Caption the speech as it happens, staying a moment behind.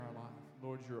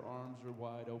Lord, your arms are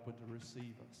wide open to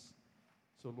receive us.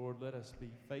 So, Lord, let us be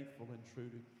faithful and true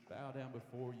to bow down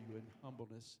before you in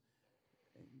humbleness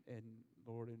and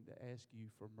Lord, and to ask you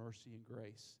for mercy and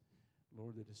grace,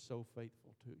 Lord, that is so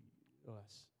faithful to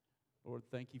us. Lord,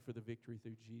 thank you for the victory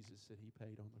through Jesus that he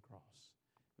paid on the cross.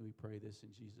 And we pray this in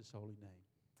Jesus' holy name.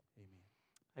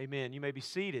 Amen. Amen. You may be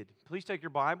seated. Please take your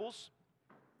Bibles.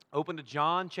 Open to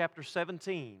John chapter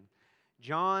 17.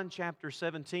 John chapter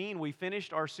 17. We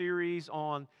finished our series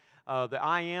on the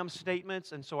I am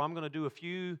statements, and so I'm going to do a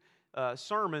few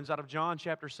sermons out of John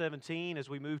chapter 17 as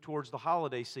we move towards the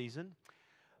holiday season.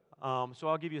 So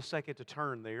I'll give you a second to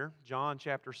turn there. John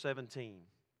chapter 17.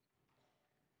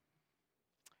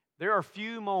 There are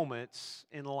few moments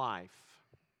in life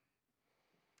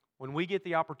when we get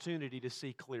the opportunity to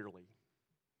see clearly.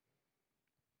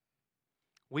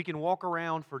 We can walk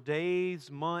around for days,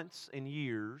 months, and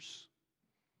years,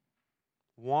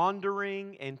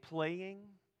 wandering and playing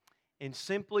and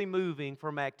simply moving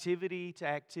from activity to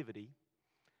activity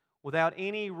without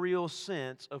any real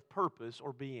sense of purpose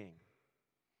or being.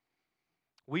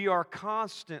 We are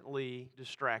constantly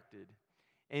distracted,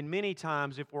 and many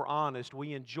times, if we're honest,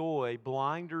 we enjoy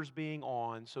blinders being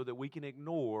on so that we can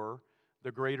ignore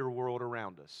the greater world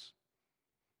around us.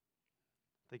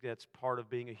 I think that's part of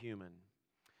being a human.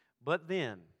 But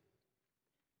then,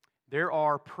 there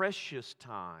are precious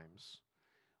times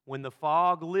when the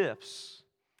fog lifts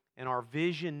and our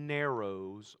vision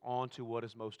narrows onto what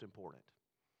is most important.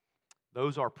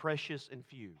 Those are precious and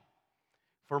few.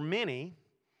 For many,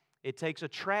 it takes a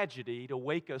tragedy to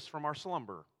wake us from our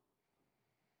slumber.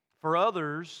 For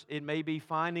others, it may be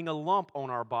finding a lump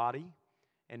on our body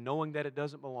and knowing that it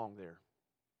doesn't belong there.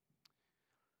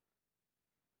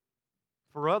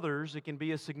 For others, it can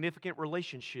be a significant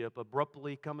relationship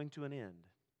abruptly coming to an end.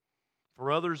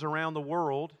 For others around the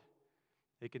world,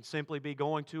 it can simply be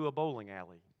going to a bowling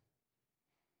alley,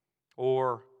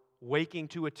 or waking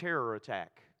to a terror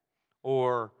attack,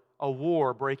 or a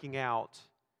war breaking out.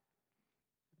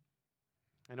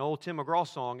 An old Tim McGraw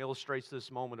song illustrates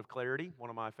this moment of clarity,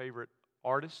 one of my favorite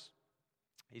artists.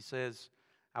 He says,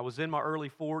 "I was in my early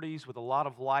 40s with a lot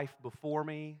of life before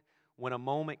me when a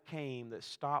moment came that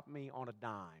stopped me on a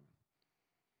dime.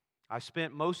 I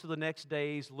spent most of the next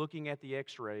days looking at the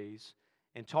x-rays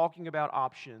and talking about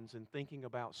options and thinking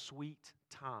about sweet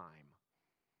time.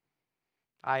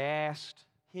 I asked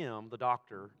him, the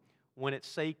doctor, when it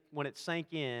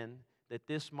sank in that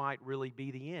this might really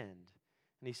be the end.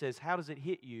 And he says, how does it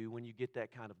hit you when you get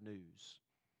that kind of news?"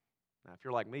 Now, if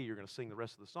you're like me, you're going to sing the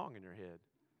rest of the song in your head.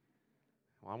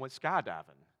 Well, I went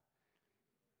skydiving.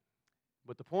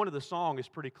 But the point of the song is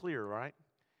pretty clear, right?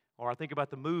 Or I think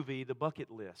about the movie, The Bucket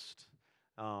List,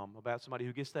 about somebody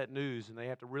who gets that news and they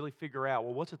have to really figure out,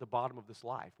 well, what's at the bottom of this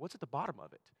life? What's at the bottom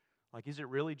of it? Like, is it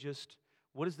really just,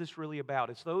 what is this really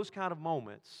about? It's those kind of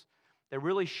moments that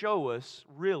really show us,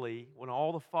 really, when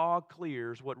all the fog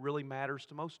clears, what really matters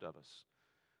to most of us.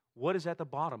 What is at the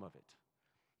bottom of it?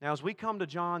 Now, as we come to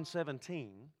John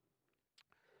 17,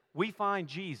 we find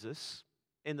Jesus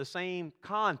in the same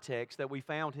context that we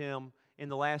found him in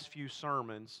the last few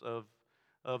sermons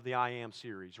of the I Am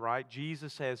series, right?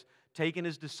 Jesus has taken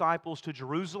his disciples to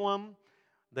Jerusalem,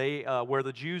 where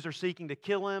the Jews are seeking to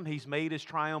kill him. He's made his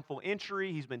triumphal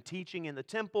entry. He's been teaching in the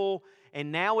temple,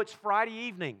 and now it's Friday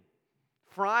evening.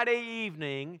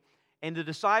 And the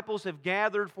disciples have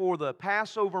gathered for the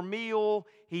Passover meal.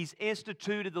 He's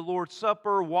instituted the Lord's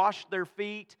Supper, washed their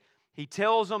feet. He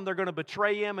tells them they're going to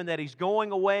betray him and that he's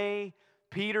going away.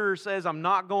 Peter says, I'm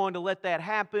not going to let that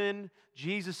happen.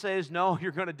 Jesus says, no,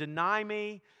 you're going to deny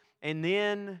me. And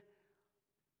then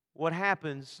what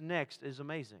happens next is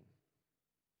amazing.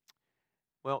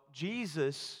 Well,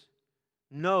 Jesus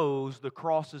knows the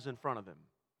cross is in front of him.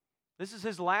 This is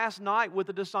his last night with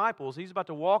the disciples. He's about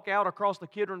to walk out across the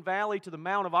Kidron Valley to the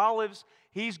Mount of Olives.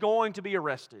 He's going to be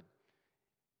arrested.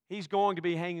 He's going to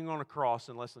be hanging on a cross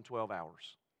in less than 12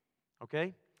 hours.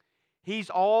 Okay? He's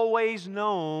always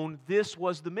known this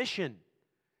was the mission.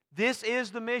 This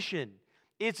is the mission.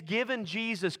 It's given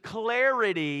Jesus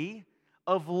clarity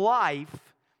of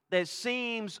life that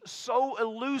seems so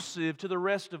elusive to the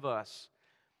rest of us.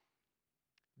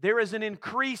 There is an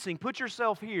increasing, put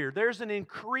yourself here, there's an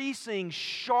increasing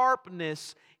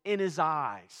sharpness in his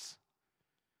eyes.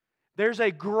 There's a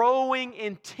growing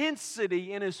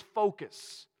intensity in his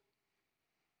focus.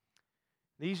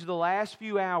 These are the last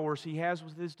few hours he has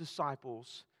with his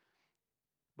disciples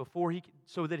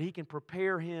so that he can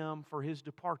prepare him for his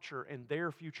departure and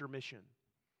their future mission.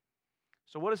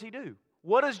 So what does he do?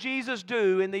 What does Jesus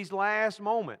do in these last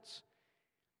moments?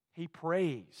 He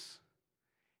prays.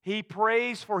 He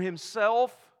prays for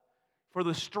himself, for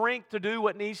the strength to do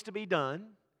what needs to be done.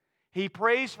 He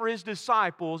prays for His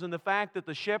disciples and the fact that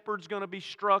the shepherd's going to be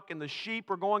struck and the sheep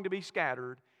are going to be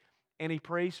scattered. And He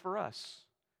prays for us,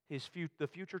 the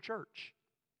future church.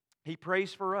 He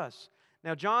prays for us.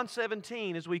 Now, John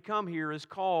 17, as we come here, is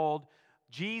called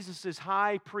Jesus'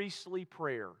 high priestly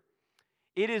prayer.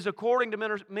 It is, according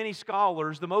to many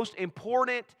scholars, the most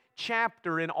important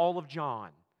chapter in all of John.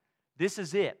 This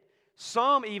is it.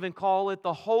 Some even call it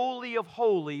the Holy of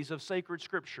Holies of sacred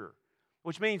Scripture,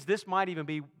 which means this might even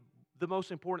be the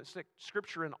most important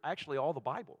Scripture in actually all the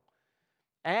Bible,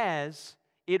 as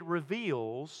it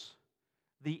reveals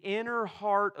the inner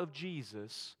heart of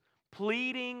Jesus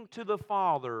pleading to the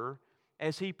Father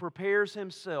as He prepares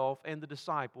Himself and the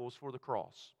disciples for the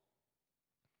cross.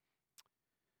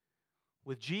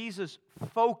 With Jesus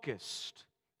focused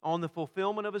on the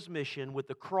fulfillment of His mission with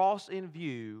the cross in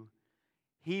view,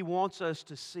 He wants us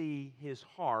to see His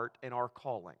heart and our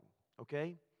calling.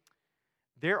 Okay?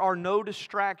 There are no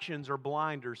distractions or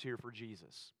blinders here for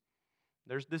Jesus.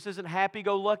 This isn't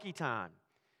happy-go-lucky time.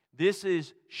 This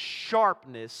is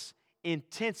sharpness,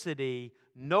 intensity,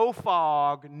 no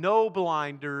fog, no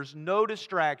blinders, no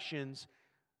distractions,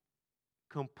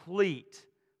 complete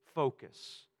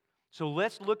focus. So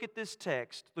let's look at this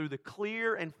text through the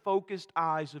clear and focused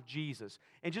eyes of Jesus.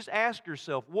 And just ask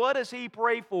yourself, what does He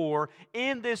pray for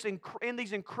in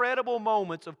these incredible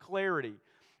moments of clarity?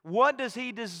 What does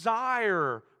He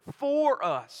desire for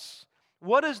us?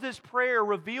 What does this prayer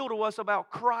reveal to us about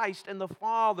Christ and the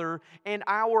Father and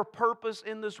our purpose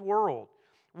in this world?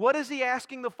 What is He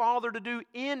asking the Father to do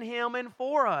in Him and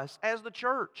for us as the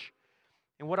church?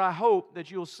 And what I hope that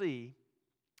you'll see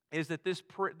is that this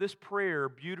prayer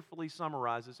beautifully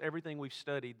summarizes everything we've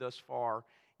studied thus far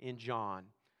in John.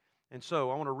 And so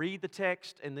I want to read the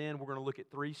text, and then we're going to look at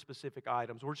 3 specific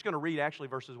items. We're just going to read actually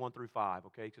verses 1 through 5,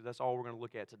 okay? Because that's all we're going to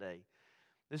look at today.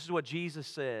 This is what Jesus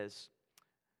says.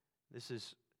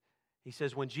 He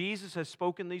says, when Jesus has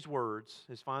spoken these words,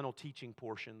 His final teaching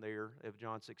portion there of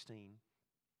John 16,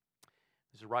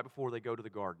 this is right before they go to the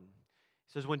garden.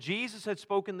 He says, when Jesus had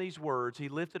spoken these words, He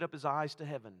lifted up His eyes to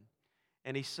heaven,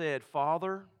 and He said,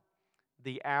 Father,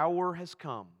 the hour has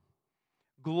come.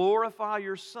 Glorify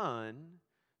Your Son,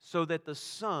 so that the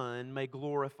Son may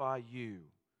glorify You,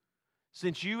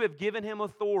 since You have given Him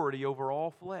authority over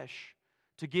all flesh,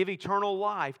 to give eternal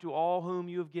life to all whom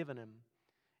You have given Him.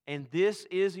 And this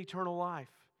is eternal life,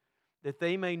 that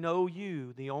they may know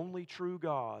You, the only true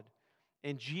God,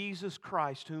 and Jesus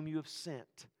Christ, whom You have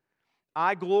sent.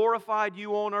 I glorified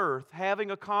You on earth,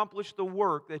 having accomplished the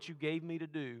work that You gave Me to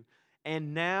do.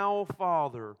 And now,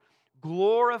 Father,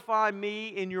 glorify Me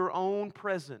in Your own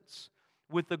presence,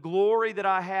 with the glory that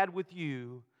I had with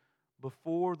You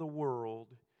before the world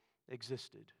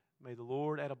existed. May the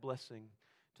Lord add a blessing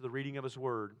to the reading of His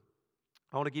Word.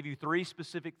 I want to give you 3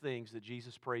 specific things that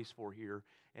Jesus prays for here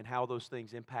and how those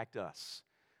things impact us.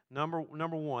 Number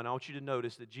 1, I want you to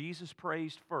notice that Jesus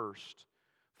prays first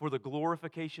for the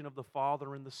glorification of the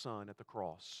Father and the Son at the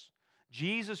cross.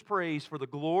 Jesus prays for the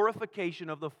glorification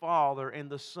of the Father and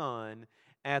the Son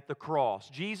at the cross.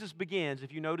 Jesus begins,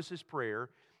 if you notice His prayer,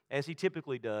 as He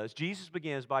typically does, Jesus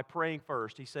begins by praying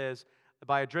first. He says,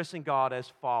 by addressing God as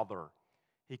Father.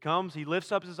 He comes, He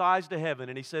lifts up His eyes to heaven,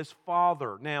 and He says,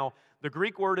 Father. Now, the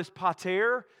Greek word is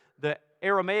pater. The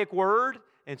Aramaic word,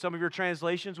 and some of your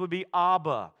translations would be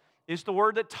Abba. It's the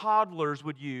word that toddlers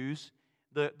would use.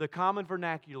 The common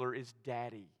vernacular is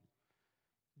daddy.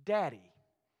 Daddy.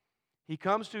 He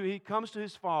comes to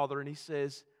his father and he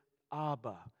says,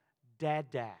 Abba,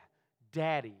 Dada,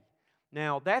 Daddy.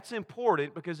 Now, that's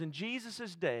important because in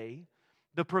Jesus' day,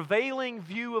 the prevailing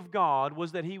view of God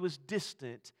was that He was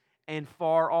distant and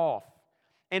far off.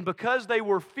 And because they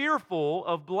were fearful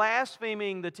of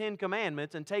blaspheming the 10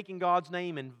 Commandments and taking God's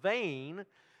name in vain,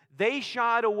 they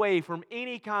shied away from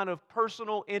any kind of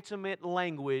personal, intimate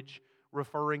language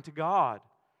referring to God.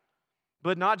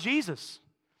 But not Jesus.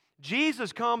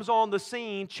 Jesus comes on the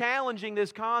scene challenging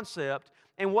this concept.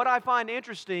 And what I find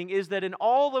interesting is that in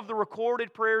all of the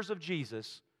recorded prayers of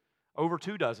Jesus, over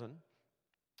 24,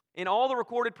 in all the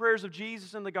recorded prayers of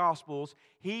Jesus in the Gospels,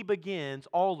 He begins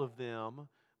all of them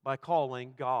by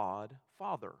calling God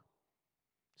Father.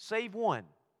 Save one.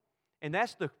 And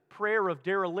that's the prayer of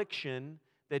dereliction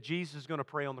that Jesus is going to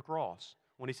pray on the cross.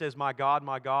 When He says, my God,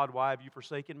 why have You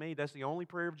forsaken Me? That's the only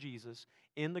prayer of Jesus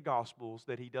in the Gospels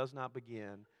that He does not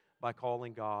begin by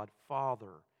calling God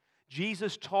Father.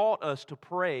 Jesus taught us to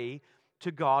pray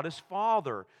to God as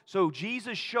Father. So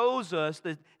Jesus shows us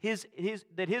that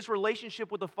His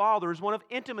relationship with the Father is one of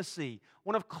intimacy,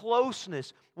 one of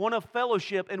closeness, one of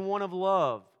fellowship, and one of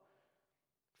love.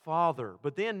 Father.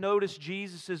 But then notice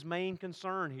Jesus' main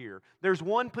concern here. There's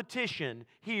one petition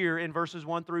here in verses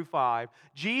 1 through 5.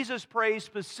 Jesus prays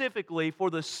specifically for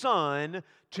the Son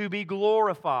to be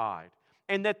glorified,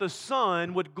 and that the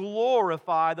Son would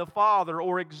glorify the Father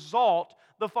or exalt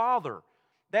the Father.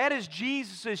 That is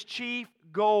Jesus' chief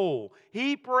goal.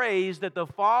 He prays that the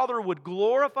Father would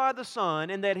glorify the Son,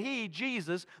 and that He,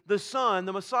 Jesus, the Son,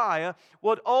 the Messiah,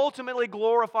 would ultimately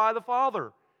glorify the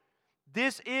Father.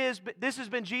 This has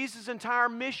been Jesus' entire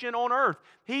mission on earth.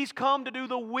 He's come to do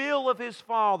the will of His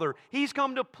Father. He's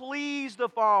come to please the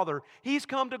Father. He's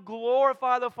come to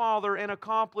glorify the Father and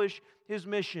accomplish His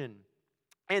mission.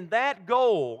 And that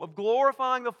goal of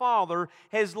glorifying the Father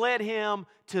has led Him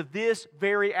to this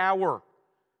very hour.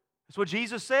 That's what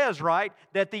Jesus says, right?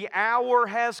 That the hour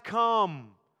has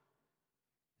come.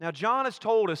 Now, John has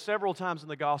told us several times in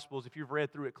the Gospels, if you've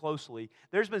read through it closely,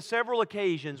 there's been several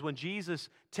occasions when Jesus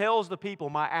tells the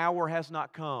people, my hour has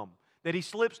not come. That He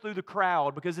slips through the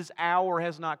crowd because His hour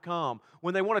has not come.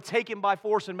 When they want to take Him by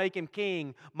force and make Him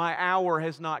king, my hour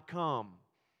has not come.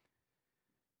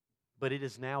 But it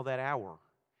is now that hour.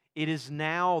 It is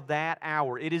now that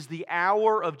hour. It is the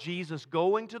hour of Jesus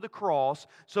going to the cross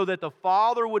so that the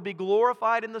Father would be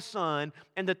glorified in the Son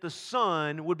and that the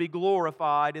Son would be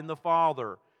glorified in the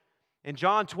Father. In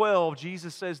John 12,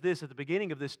 Jesus says this at the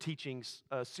beginning of this teaching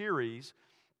series.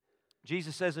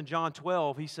 Jesus says in John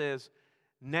 12, He says,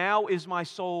 now is my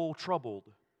soul troubled.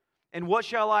 And what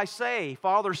shall I say?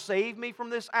 Father, save me from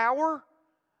this hour?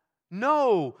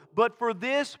 No, but for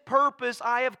this purpose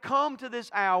I have come to this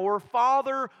hour.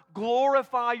 Father,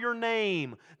 glorify your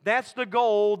name. That's the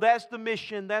goal, that's the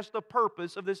mission, that's the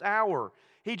purpose of this hour.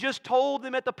 He just told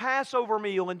them at the Passover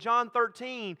meal in John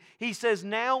 13, He says,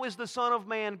 now is the Son of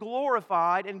Man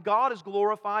glorified, and God is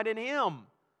glorified in Him.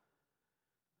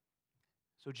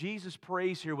 So Jesus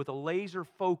prays here with a laser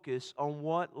focus on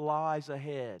what lies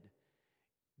ahead.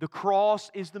 The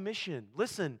cross is the mission.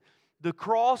 Listen, the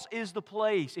cross is the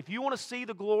place. If you want to see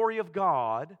the glory of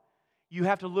God, you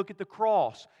have to look at the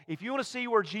cross. If you want to see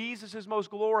where Jesus is most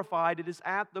glorified, it is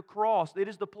at the cross. It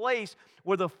is the place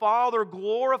where the Father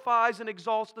glorifies and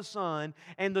exalts the Son,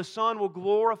 and the Son will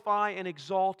glorify and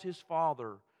exalt His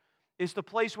Father. It's the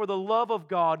place where the love of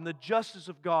God and the justice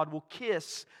of God will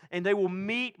kiss, and they will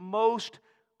meet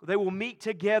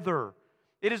together.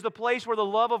 It is the place where the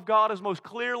love of God is most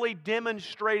clearly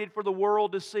demonstrated for the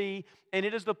world to see, and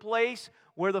it is the place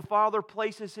where the Father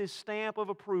places His stamp of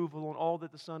approval on all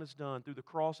that the Son has done through the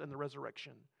cross and the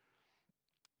resurrection.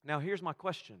 Now, here's my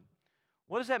question.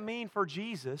 What does that mean for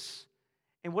Jesus,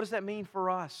 and what does that mean for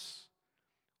us?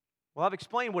 Well, I've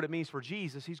explained what it means for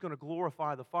Jesus. He's going to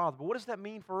glorify the Father. But what does that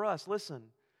mean for us? Listen,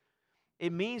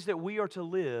 it means that we are to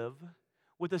live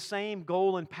with the same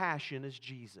goal and passion as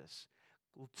Jesus.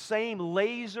 Same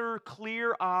laser,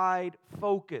 clear-eyed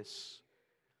focus.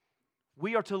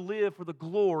 We are to live for the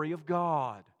glory of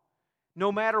God,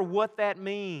 no matter what that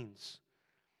means.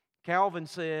 Calvin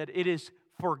said, it is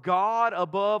for God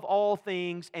above all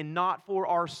things and not for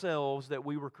ourselves that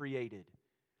we were created.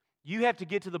 You have to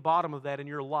get to the bottom of that in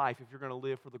your life if you're going to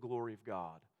live for the glory of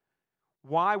God.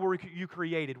 Why were you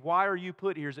created? Why are you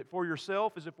put here? Is it for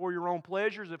yourself? Is it for your own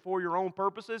pleasures? Is it for your own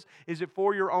purposes? Is it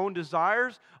for your own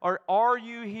desires? Or are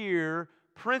you here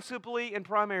principally and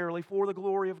primarily for the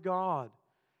glory of God?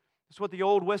 That's what the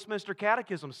old Westminster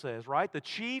Catechism says, right? The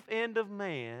chief end of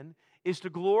man is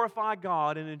to glorify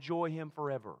God and enjoy Him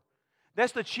forever.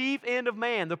 That's the chief end of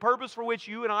man, the purpose for which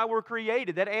you and I were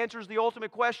created. That answers the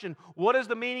ultimate question. What is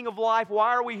the meaning of life?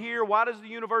 Why are we here? Why does the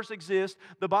universe exist?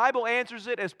 The Bible answers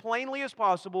it as plainly as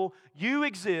possible. You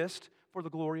exist for the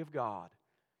glory of God.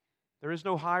 There is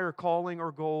no higher calling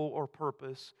or goal or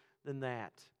purpose than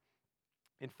that.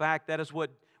 In fact, that is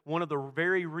one of the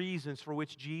very reasons for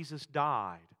which Jesus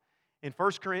died. In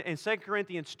 2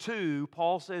 Corinthians 2,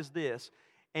 Paul says this,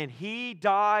 and He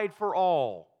died for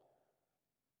all,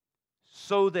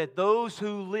 so that those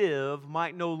who live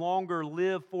might no longer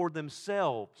live for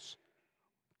themselves.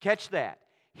 Catch that.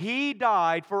 He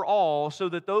died for all, so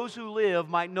that those who live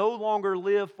might no longer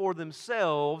live for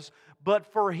themselves, but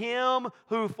for Him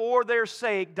who for their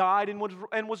sake died and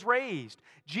was raised.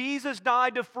 Jesus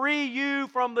died to free you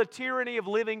from the tyranny of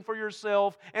living for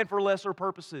yourself and for lesser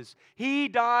purposes. He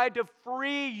died to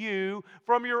free you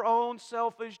from your own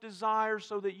selfish desires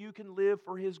so that you can live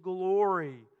for His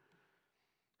glory.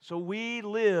 So we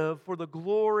live for the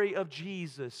glory of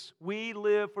Jesus. We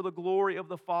live for the glory of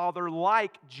the Father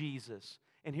like Jesus.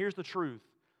 And here's the truth.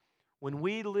 When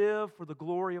we live for the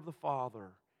glory of the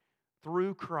Father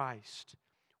through Christ,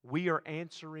 we are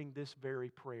answering this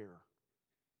very prayer.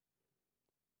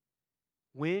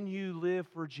 When you live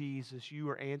for Jesus, you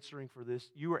are answering for this.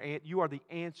 You are the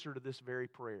answer to this very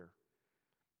prayer.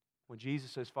 When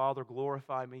Jesus says, Father,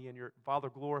 glorify me,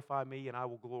 and I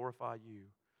will glorify you.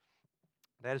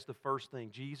 That is the first thing.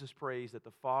 Jesus prays that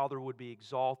the Father would be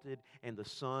exalted and the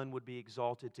Son would be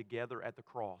exalted together at the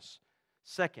cross.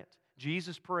 Second,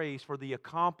 Jesus prays for the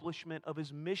accomplishment of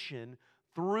His mission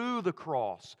through the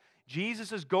cross.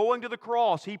 Jesus is going to the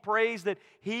cross. He prays that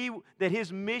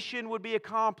His mission would be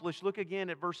accomplished. Look again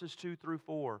at verses 2 through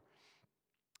 4.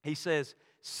 He says,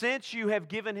 since you have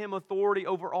given Him authority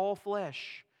over all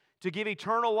flesh, to give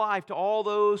eternal life to all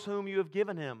those whom you have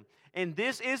given Him. And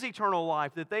this is eternal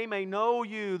life, that they may know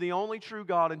you, the only true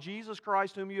God, and Jesus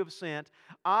Christ whom you have sent.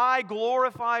 I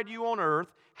glorified you on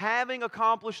earth, having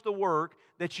accomplished the work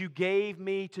that you gave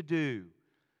me to do.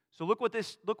 So look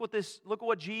at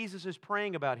what Jesus is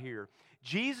praying about here.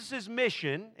 Jesus'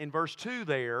 mission, in verse 2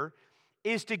 there,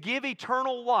 is to give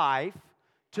eternal life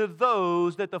to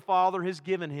those that the Father has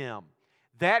given Him.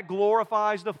 That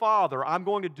glorifies the Father. I'm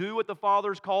going to do what the Father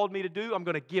has called me to do. I'm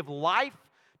going to give life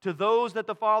to those that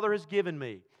the Father has given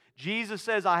me. Jesus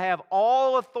says, I have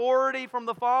all authority from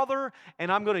the Father,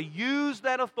 and I'm going to use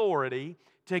that authority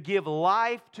to give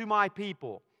life to my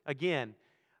people. Again,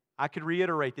 I could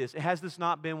reiterate this. Has this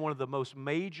not been one of the most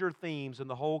major themes in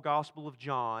the whole Gospel of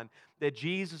John, that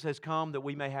Jesus has come that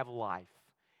we may have life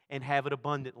and have it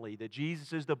abundantly, that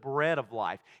Jesus is the bread of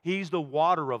life. He's the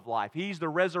water of life. He's the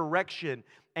resurrection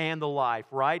and the life,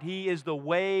 right? He is the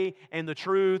way and the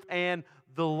truth and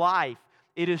the life.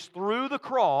 It is through the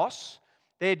cross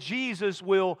that Jesus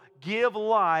will give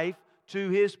life to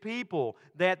His people,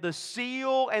 that the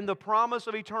seal and the promise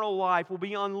of eternal life will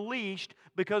be unleashed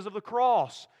because of the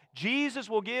cross. Jesus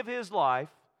will give His life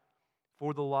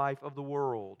for the life of the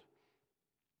world.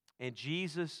 And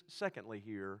Jesus, secondly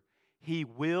here, He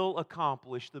will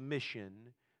accomplish the mission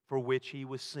for which He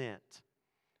was sent.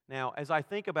 Now, as I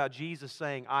think about Jesus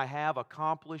saying, I have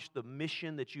accomplished the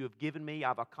mission that you have given me,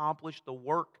 I've accomplished the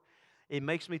work, it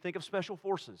makes me think of special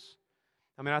forces.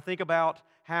 I mean, I think about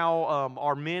how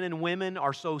our men and women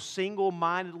are so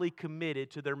single-mindedly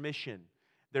committed to their mission.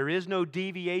 There is no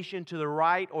deviation to the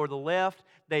right or the left.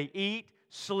 They eat,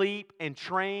 sleep, and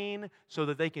train so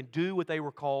that they can do what they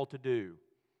were called to do.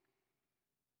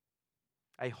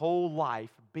 A whole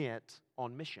life bent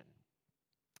on mission.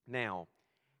 Now,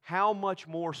 how much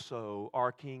more so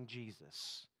our King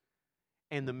Jesus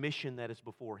and the mission that is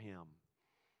before Him?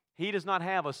 He does not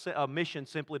have a mission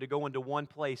simply to go into one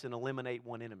place and eliminate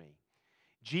one enemy.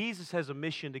 Jesus has a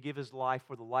mission to give His life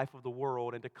for the life of the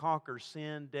world and to conquer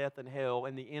sin, death, and hell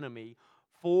and the enemy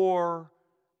for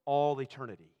all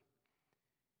eternity.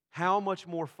 How much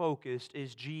more focused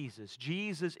is Jesus?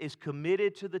 Jesus is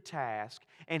committed to the task,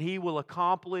 and He will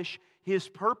accomplish His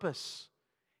purpose.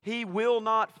 He will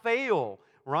not fail.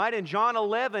 Right? In John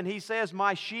 11, He says,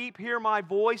 my sheep hear my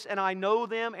voice, and I know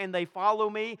them, and they follow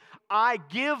me. I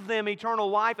give them eternal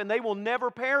life, and they will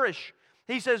never perish.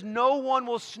 He says, no one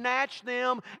will snatch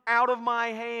them out of my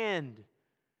hand.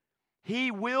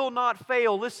 He will not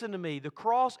fail. Listen to me. The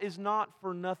cross is not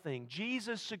for nothing.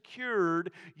 Jesus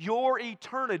secured your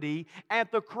eternity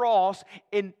at the cross,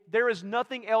 and there is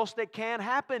nothing else that can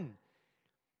happen.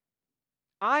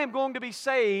 I am going to be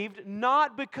saved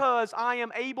not because I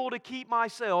am able to keep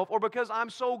myself or because I'm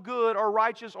so good or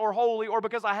righteous or holy or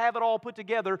because I have it all put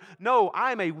together. No,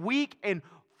 I am a weak and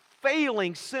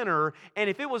failing sinner, and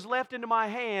if it was left into my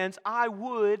hands, I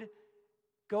would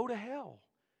go to hell.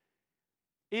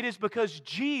 It is because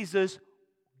Jesus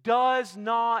does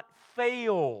not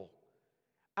fail.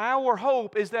 Our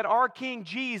hope is that our King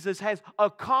Jesus has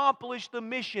accomplished the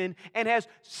mission and has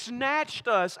snatched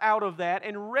us out of that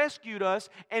and rescued us,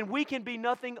 and we can be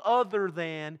nothing other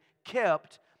than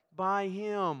kept by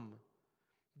Him.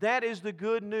 That is the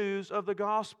good news of the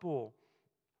gospel.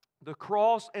 The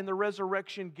cross and the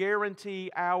resurrection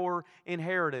guarantee our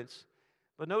inheritance.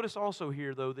 But notice also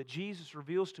here, though, that Jesus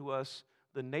reveals to us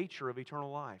the nature of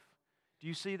eternal life. Do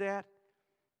you see that?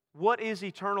 What is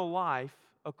eternal life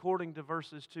according to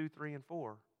verses 2, 3, and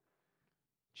 4?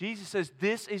 Jesus says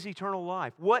this is eternal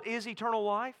life. What is eternal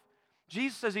life?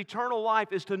 Jesus says eternal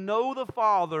life is to know the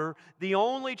Father, the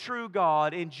only true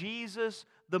God, and Jesus,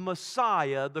 the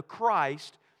Messiah, the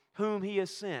Christ, whom He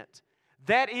has sent.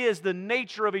 That is the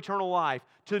nature of eternal life,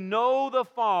 to know the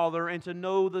Father and to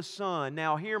know the Son.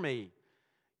 Now hear me.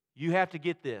 You have to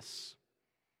get this.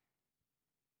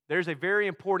 There's a very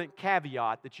important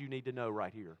caveat that you need to know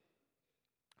right here.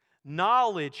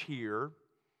 Knowledge here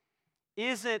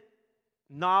isn't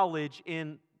knowledge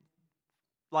in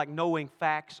like knowing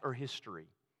facts or history.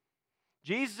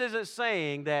 Jesus isn't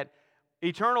saying that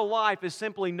eternal life is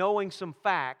simply knowing some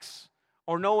facts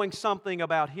or knowing something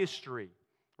about history,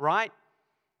 right?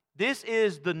 This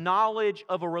is the knowledge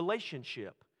of a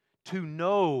relationship, to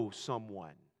know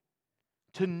someone.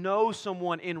 To know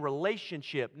someone in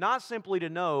relationship, not simply to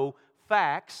know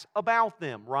facts about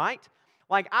them, right?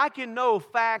 Like I can know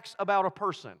facts about a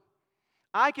person.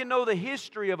 I can know the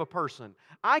history of a person.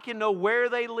 I can know where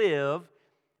they live,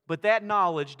 but that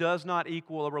knowledge does not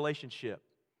equal a relationship.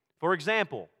 For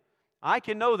example, I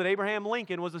can know that Abraham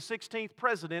Lincoln was the 16th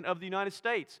President of the United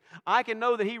States. I can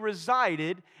know that he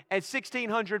resided at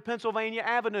 1600 Pennsylvania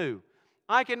Avenue.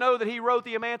 I can know that he wrote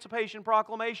the Emancipation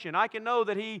Proclamation. I can know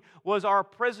that he was our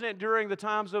president during the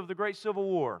times of the Great Civil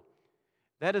War.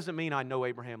 That doesn't mean I know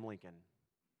Abraham Lincoln.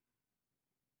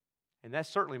 And that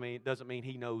certainly doesn't mean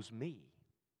he knows me.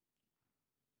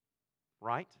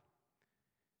 Right?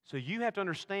 So you have to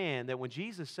understand that when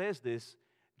Jesus says this,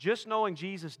 just knowing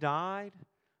Jesus died,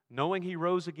 knowing He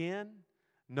rose again,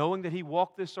 knowing that He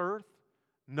walked this earth,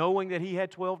 knowing that He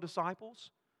had 12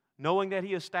 disciples, knowing that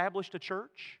He established a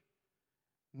church,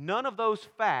 none of those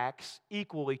facts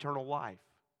equal eternal life.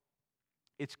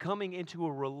 It's coming into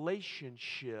a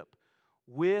relationship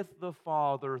with the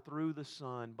Father through the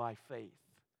Son by faith.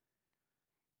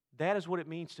 That is what it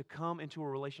means to come into a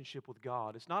relationship with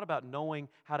God. It's not about knowing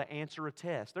how to answer a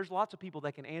test. There's lots of people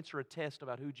that can answer a test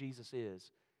about who Jesus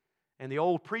is. And the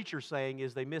old preacher saying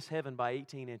is they miss heaven by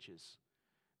 18 inches.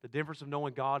 The difference of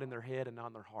knowing God in their head and not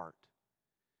in their heart.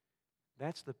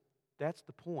 That's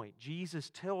the point.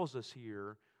 Jesus tells us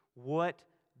here what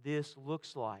this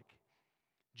looks like.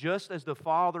 Just as the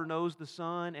Father knows the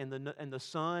Son and the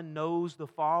Son knows the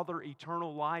Father,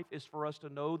 eternal life is for us to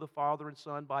know the Father and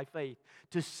Son by faith,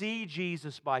 to see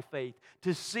Jesus by faith,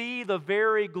 to see the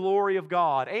very glory of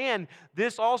God. And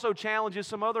this also challenges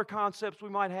some other concepts we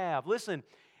might have. Listen,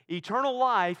 eternal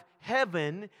life,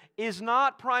 heaven, is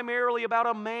not primarily about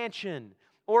a mansion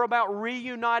or about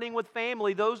reuniting with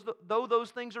family, though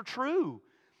those things are true.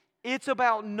 It's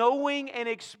about knowing and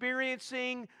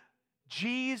experiencing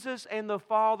Jesus and the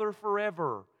Father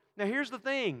forever. Now here's the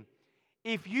thing.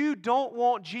 If you don't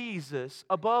want Jesus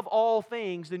above all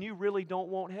things, then you really don't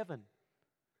want heaven.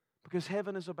 Because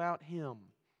heaven is about Him.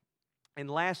 And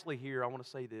lastly here, I want to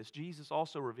say this. Jesus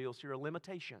also reveals here a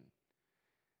limitation.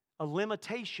 A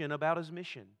limitation about His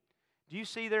mission. Do you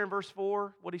see there in verse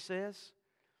 4 what He says?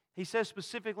 He says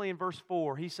specifically in verse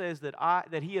 4, He says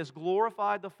that He has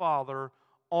glorified the Father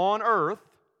on earth,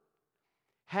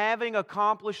 having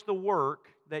accomplished the work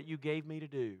that you gave me to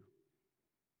do.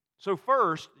 So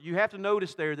first, you have to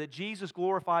notice there that Jesus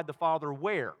glorified the Father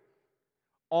where?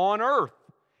 On earth.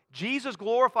 Jesus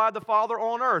glorified the Father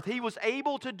on earth. He was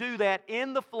able to do that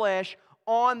in the flesh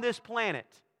on this planet.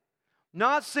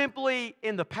 Not simply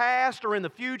in the past or in the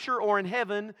future or in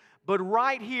heaven, but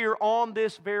right here on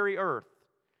this very earth.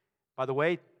 By the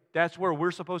way, that's where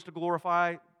we're supposed to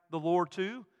glorify the Lord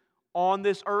too. On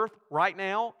this earth, right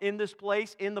now, in this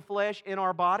place, in the flesh, in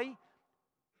our body,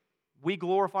 we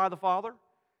glorify the Father.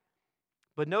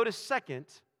 But notice, second,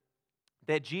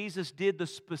 that Jesus did the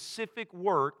specific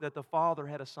work that the Father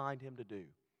had assigned Him to do.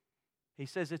 He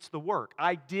says, it's the work.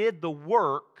 I did the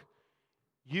work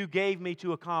you gave me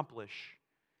to accomplish.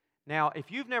 Now,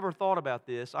 if you've never thought about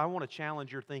this, I want to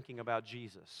challenge your thinking about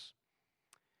Jesus.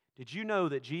 Did you know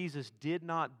that Jesus did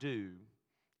not do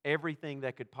everything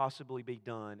that could possibly be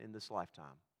done in this lifetime?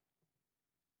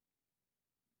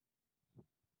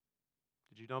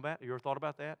 Did you know that? You ever thought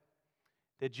about that?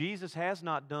 That Jesus has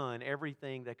not done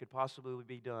everything that could possibly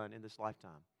be done in this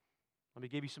lifetime. Let me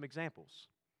give you some examples.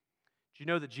 Did you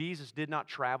know that Jesus did not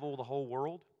travel the whole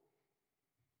world?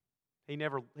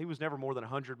 He was never more than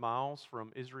 100 miles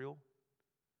from Israel.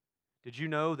 Did you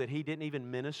know that He didn't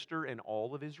even minister in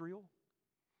all of Israel?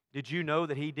 Did you know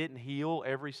that He didn't heal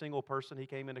every single person He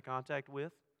came into contact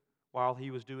with while He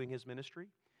was doing His ministry?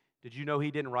 Did you know He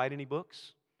didn't write any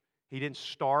books? He didn't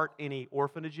start any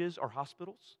orphanages or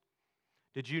hospitals?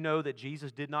 Did you know that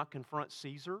Jesus did not confront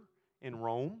Caesar in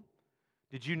Rome?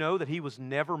 Did you know that He was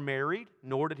never married,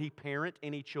 nor did He parent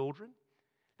any children?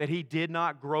 That He did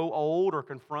not grow old or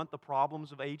confront the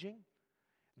problems of aging?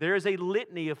 There is a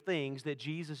litany of things that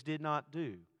Jesus did not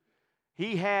do.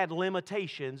 He had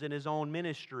limitations in His own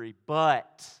ministry,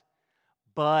 but,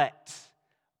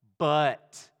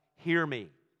 hear me.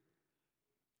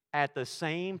 At the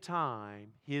same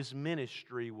time, His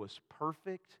ministry was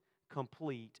perfect,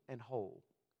 complete, and whole.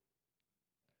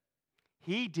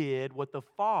 He did what the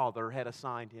Father had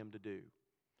assigned Him to do.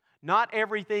 Not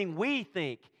everything we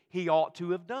think He ought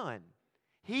to have done.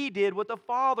 He did what the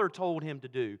Father told Him to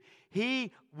do.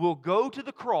 He will go to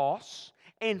the cross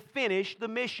and finish the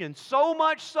mission. So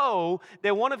much so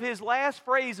that one of His last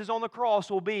phrases on the cross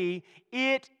will be,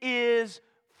 "It is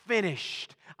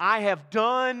finished. I have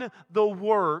done the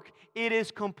work. It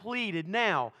is completed."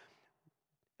 Now,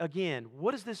 again,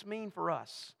 what does this mean for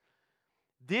us?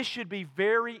 This should be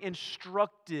very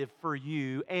instructive for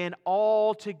you and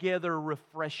altogether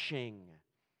refreshing.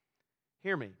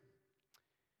 Hear me.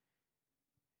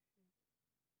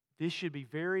 This should be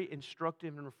very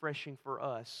instructive and refreshing for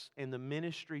us in the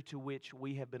ministry to which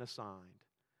we have been assigned.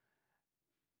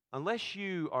 Unless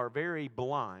you are very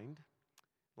blind,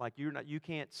 like you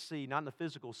can't see, not in the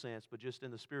physical sense, but just in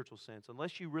the spiritual sense,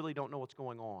 unless you really don't know what's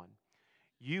going on,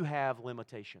 you have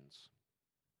limitations.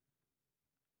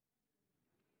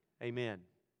 Amen.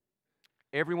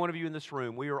 Every one of you in this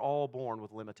room, we are all born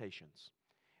with limitations.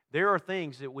 There are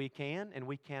things that we can and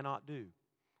we cannot do.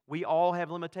 We all have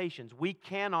limitations. We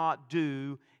cannot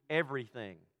do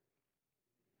everything.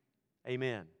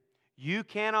 Amen. You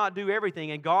cannot do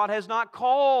everything, and God has not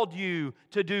called you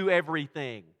to do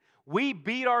everything. We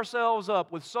beat ourselves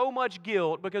up with so much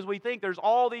guilt because we think there's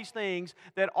all these things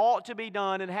that ought to be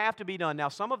done and have to be done. Now,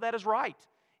 some of that is right.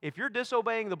 If you're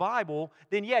disobeying the Bible,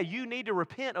 then yeah, you need to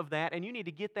repent of that and you need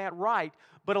to get that right.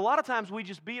 But a lot of times we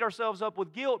just beat ourselves up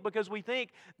with guilt because we think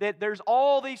that there's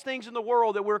all these things in the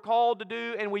world that we're called to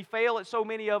do and we fail at so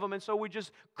many of them, and so we're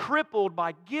just crippled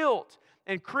by guilt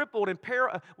and crippled and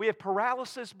we have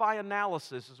paralysis by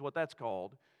analysis is what that's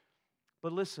called.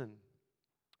 But listen,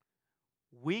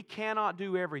 we cannot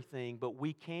do everything, but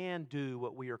we can do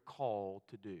what we are called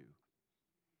to do.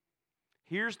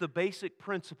 Here's the basic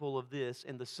principle of this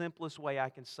in the simplest way I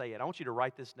can say it. I want you to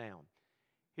write this down.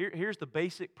 Here's the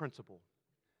basic principle.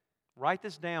 Write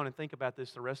this down and think about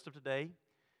this the rest of today.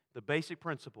 The basic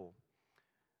principle.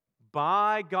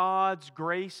 By God's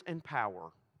grace and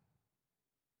power,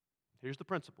 here's the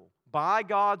principle. By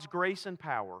God's grace and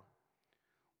power,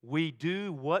 we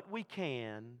do what we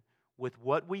can with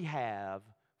what we have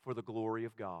for the glory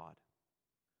of God.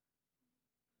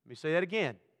 Let me say that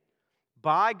again.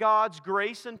 By God's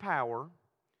grace and power,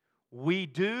 we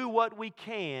do what we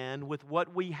can with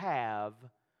what we have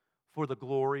for the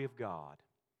glory of God.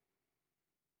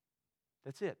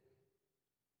 That's it.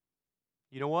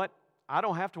 You know what? I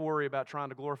don't have to worry about trying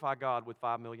to glorify God with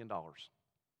 $5 million. Let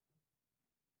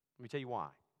me tell you why.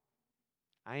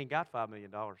 I ain't got $5 million.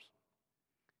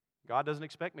 God doesn't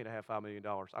expect me to have $5 million.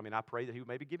 I mean, I pray that He would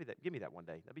maybe give me that one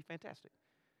day. That'd be fantastic.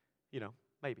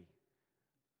 Maybe.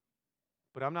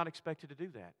 But I'm not expected to do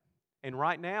that. And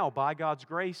right now, by God's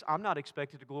grace, I'm not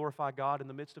expected to glorify God in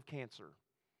the midst of cancer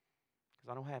because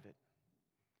I don't have it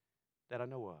that I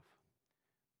know of.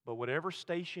 But whatever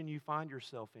station you find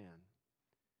yourself in,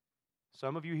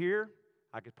 some of you here,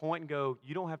 I could point and go,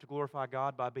 you don't have to glorify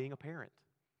God by being a parent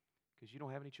because you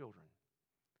don't have any children.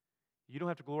 You don't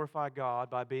have to glorify God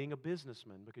by being a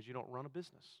businessman because you don't run a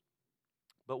business.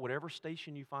 But whatever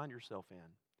station you find yourself in,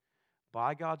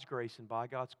 by God's grace and by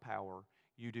God's power,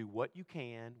 you do what you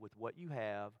can with what you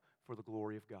have for the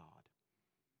glory of God.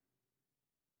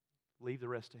 Leave the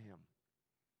rest to Him.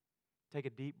 Take a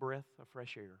deep breath of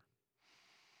fresh air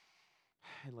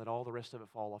and let all the rest of it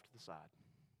fall off to the side.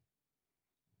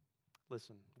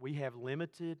 Listen, we have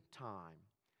limited time,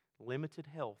 limited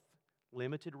health,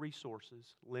 limited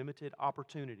resources, limited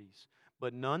opportunities,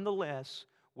 but nonetheless,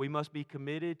 we must be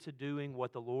committed to doing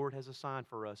what the Lord has assigned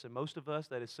for us. And most of us,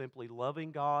 that is simply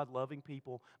loving God, loving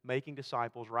people, making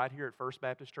disciples right here at First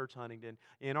Baptist Church Huntington,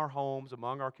 in our homes,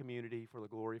 among our community, for the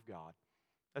glory of God.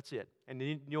 That's it. And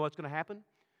you know what's going to happen?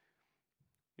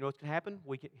 You know what's going to happen?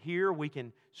 We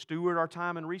can steward our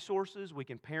time and resources. We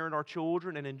can parent our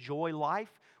children and enjoy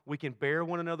life. We can bear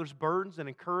one another's burdens and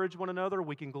encourage one another.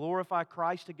 We can glorify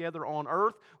Christ together on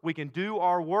earth. We can do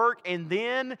our work. And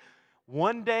then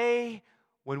one day,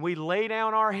 when we lay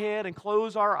down our head and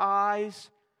close our eyes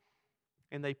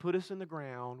and they put us in the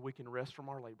ground, we can rest from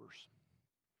our labors.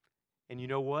 And you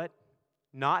know what?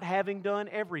 Not having done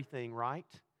everything right,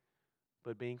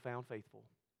 but being found faithful.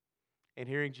 And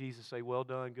hearing Jesus say, "Well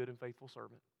done, good and faithful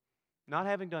servant." Not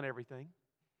having done everything,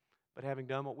 but having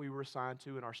done what we were assigned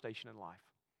to in our station in life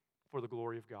for the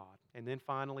glory of God. And then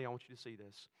finally, I want you to see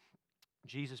this.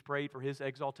 Jesus prayed for His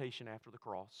exaltation after the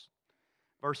cross.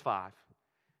 Verse 5.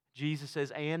 Jesus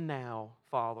says, "And now,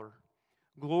 Father,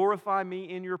 glorify me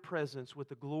in your presence with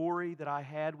the glory that I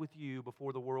had with you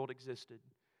before the world existed."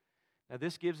 Now,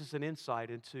 this gives us an insight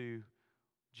into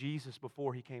Jesus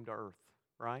before He came to earth,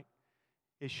 right?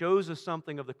 It shows us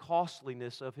something of the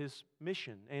costliness of His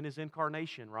mission and His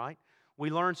incarnation, right? We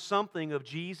learn something of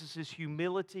Jesus'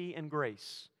 humility and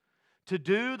grace. To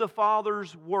do the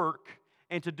Father's work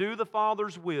and to do the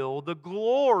Father's will, the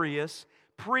glorious,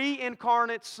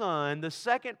 pre-incarnate Son, the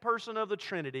second person of the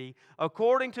Trinity,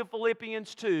 according to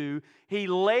Philippians 2, He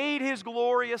laid His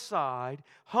glory aside,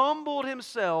 humbled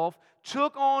Himself,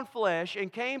 took on flesh,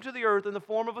 and came to the earth in the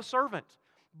form of a servant,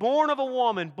 born of a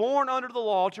woman, born under the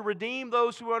law, to redeem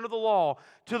those who are under the law.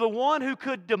 To the one who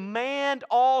could demand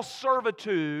all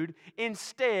servitude,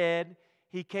 instead,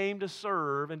 He came to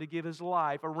serve and to give His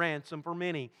life a ransom for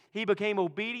many. He became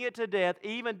obedient to death,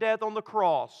 even death on the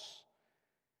cross.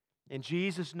 And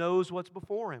Jesus knows what's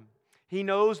before Him. He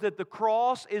knows that the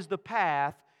cross is the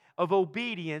path of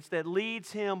obedience that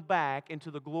leads Him back into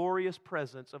the glorious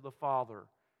presence of the Father,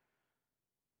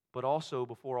 but also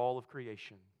before all of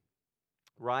creation.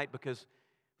 Right? Because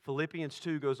Philippians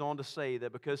 2 goes on to say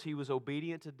that because He was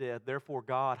obedient to death, therefore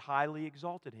God highly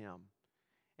exalted Him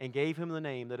and gave Him the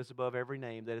name that is above every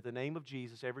name, that at the name of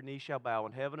Jesus every knee shall bow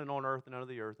in heaven and on earth and under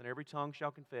the earth, and every tongue shall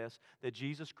confess that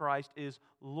Jesus Christ is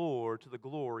Lord, to the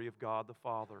glory of God the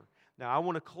Father. Now I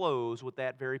want to close with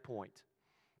that very point.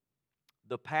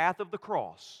 The path of the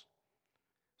cross.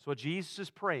 That's what Jesus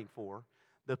is praying for.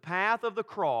 The path of the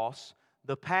cross,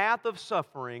 the path of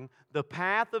suffering, the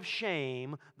path of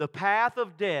shame, the path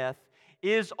of death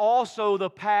is also the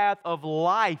path of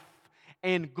life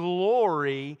and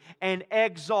glory and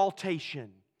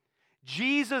exaltation.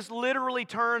 Jesus literally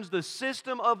turns the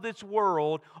system of this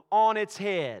world on its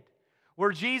head,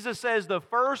 where Jesus says the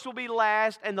first will be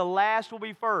last and the last will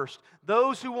be first.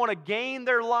 Those who want to gain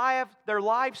their life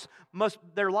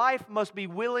must be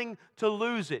willing to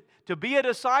lose it. To be a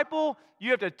disciple, you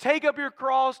have to take up your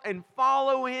cross and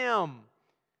follow Him.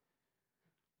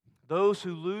 Those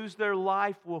who lose their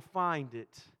life will find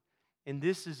it. And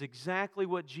this is exactly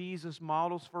what Jesus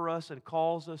models for us and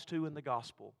calls us to in the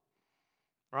gospel.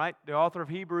 Right? The author of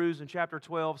Hebrews in chapter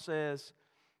 12 says,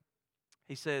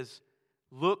 he says,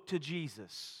 look to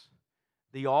Jesus,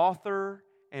 the author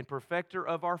and perfecter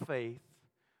of our faith,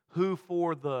 who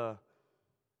for the,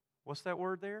 what's that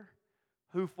word there?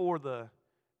 Who for the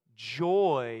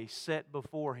joy set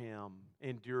before Him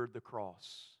endured the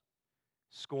cross,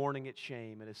 scorning its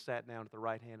shame, and has sat down at the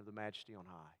right hand of the Majesty on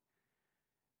high.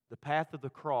 The path of the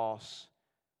cross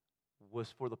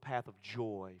was for the path of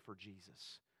joy for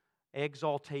Jesus.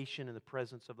 Exaltation in the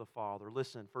presence of the Father.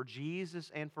 Listen, for Jesus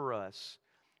and for us,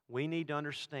 we need to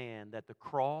understand that the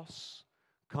cross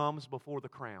comes before the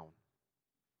crown.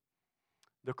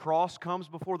 The cross comes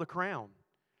before the crown.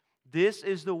 This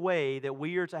is the way that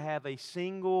we are to have a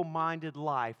single-minded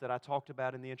life that I talked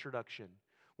about in the introduction.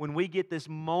 When we get this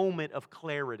moment of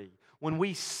clarity, when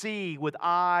we see with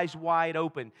eyes wide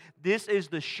open, this is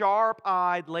the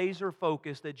sharp-eyed laser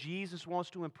focus that Jesus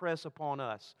wants to impress upon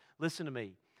us. Listen to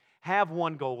me. Have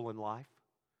one goal in life.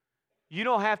 You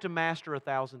don't have to master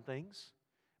 1,000 things.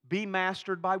 Be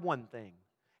mastered by one thing.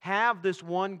 Have this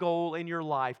one goal in your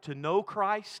life, to know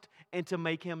Christ and to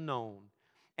make Him known.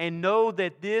 And know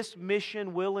that this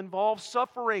mission will involve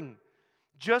suffering,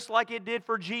 just like it did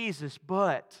for Jesus,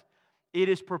 but it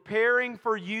is preparing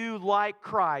for you, like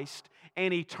Christ,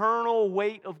 an eternal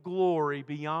weight of glory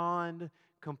beyond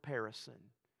comparison.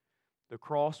 The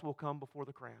cross will come before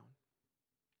the crown.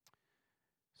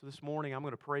 So this morning I'm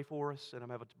going to pray for us, and I'm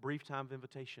going to have a brief time of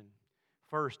invitation.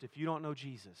 First, if you don't know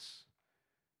Jesus,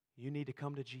 you need to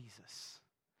come to Jesus.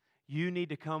 You need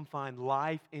to come find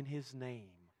life in His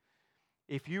name.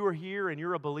 If you are here and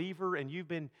you're a believer and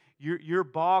you're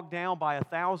bogged down by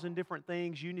 1,000 different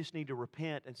things, you just need to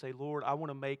repent and say, Lord, I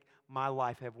want to make my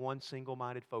life have one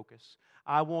single-minded focus.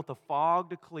 I want the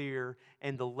fog to clear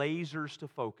and the lasers to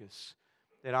focus,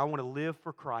 that I want to live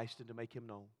for Christ and to make Him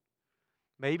known.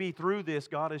 Maybe through this,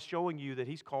 God is showing you that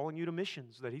He's calling you to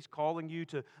missions, that He's calling you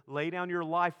to lay down your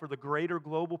life for the greater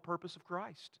global purpose of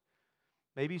Christ.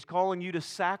 Maybe He's calling you to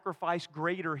sacrifice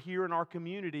greater here in our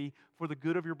community for the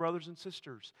good of your brothers and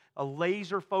sisters. A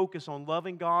laser focus on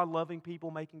loving God, loving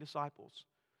people, making disciples.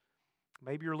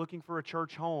 Maybe you're looking for a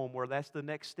church home where that's the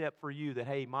next step for you, that,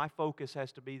 hey, my focus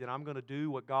has to be that I'm going to do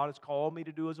what God has called me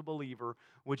to do as a believer,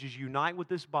 which is unite with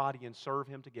this body and serve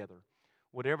Him together.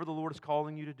 Whatever the Lord is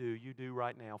calling you to do, you do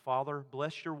right now. Father,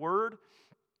 bless your word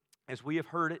as we have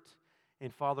heard it.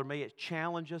 And Father, may it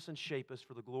challenge us and shape us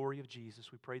for the glory of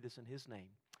Jesus. We pray this in His name.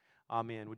 Amen.